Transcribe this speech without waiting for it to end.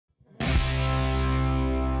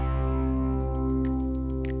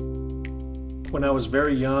When I was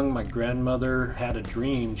very young, my grandmother had a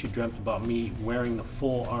dream. She dreamt about me wearing the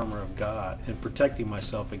full armor of God and protecting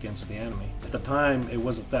myself against the enemy. At the time, it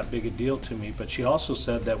wasn't that big a deal to me, but she also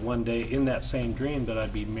said that one day in that same dream that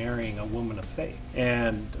I'd be marrying a woman of faith.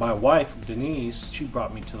 And my wife, Denise, she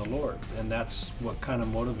brought me to the Lord, and that's what kind of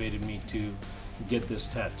motivated me to get this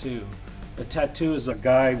tattoo. The tattoo is a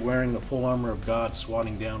guy wearing the full armor of God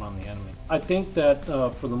swatting down on the enemy. I think that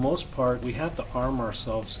for the most part, we have to arm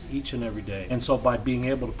ourselves each and every day. And so by being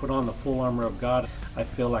able to put on the full armor of God, I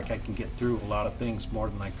feel like I can get through a lot of things more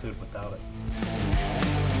than I could without it.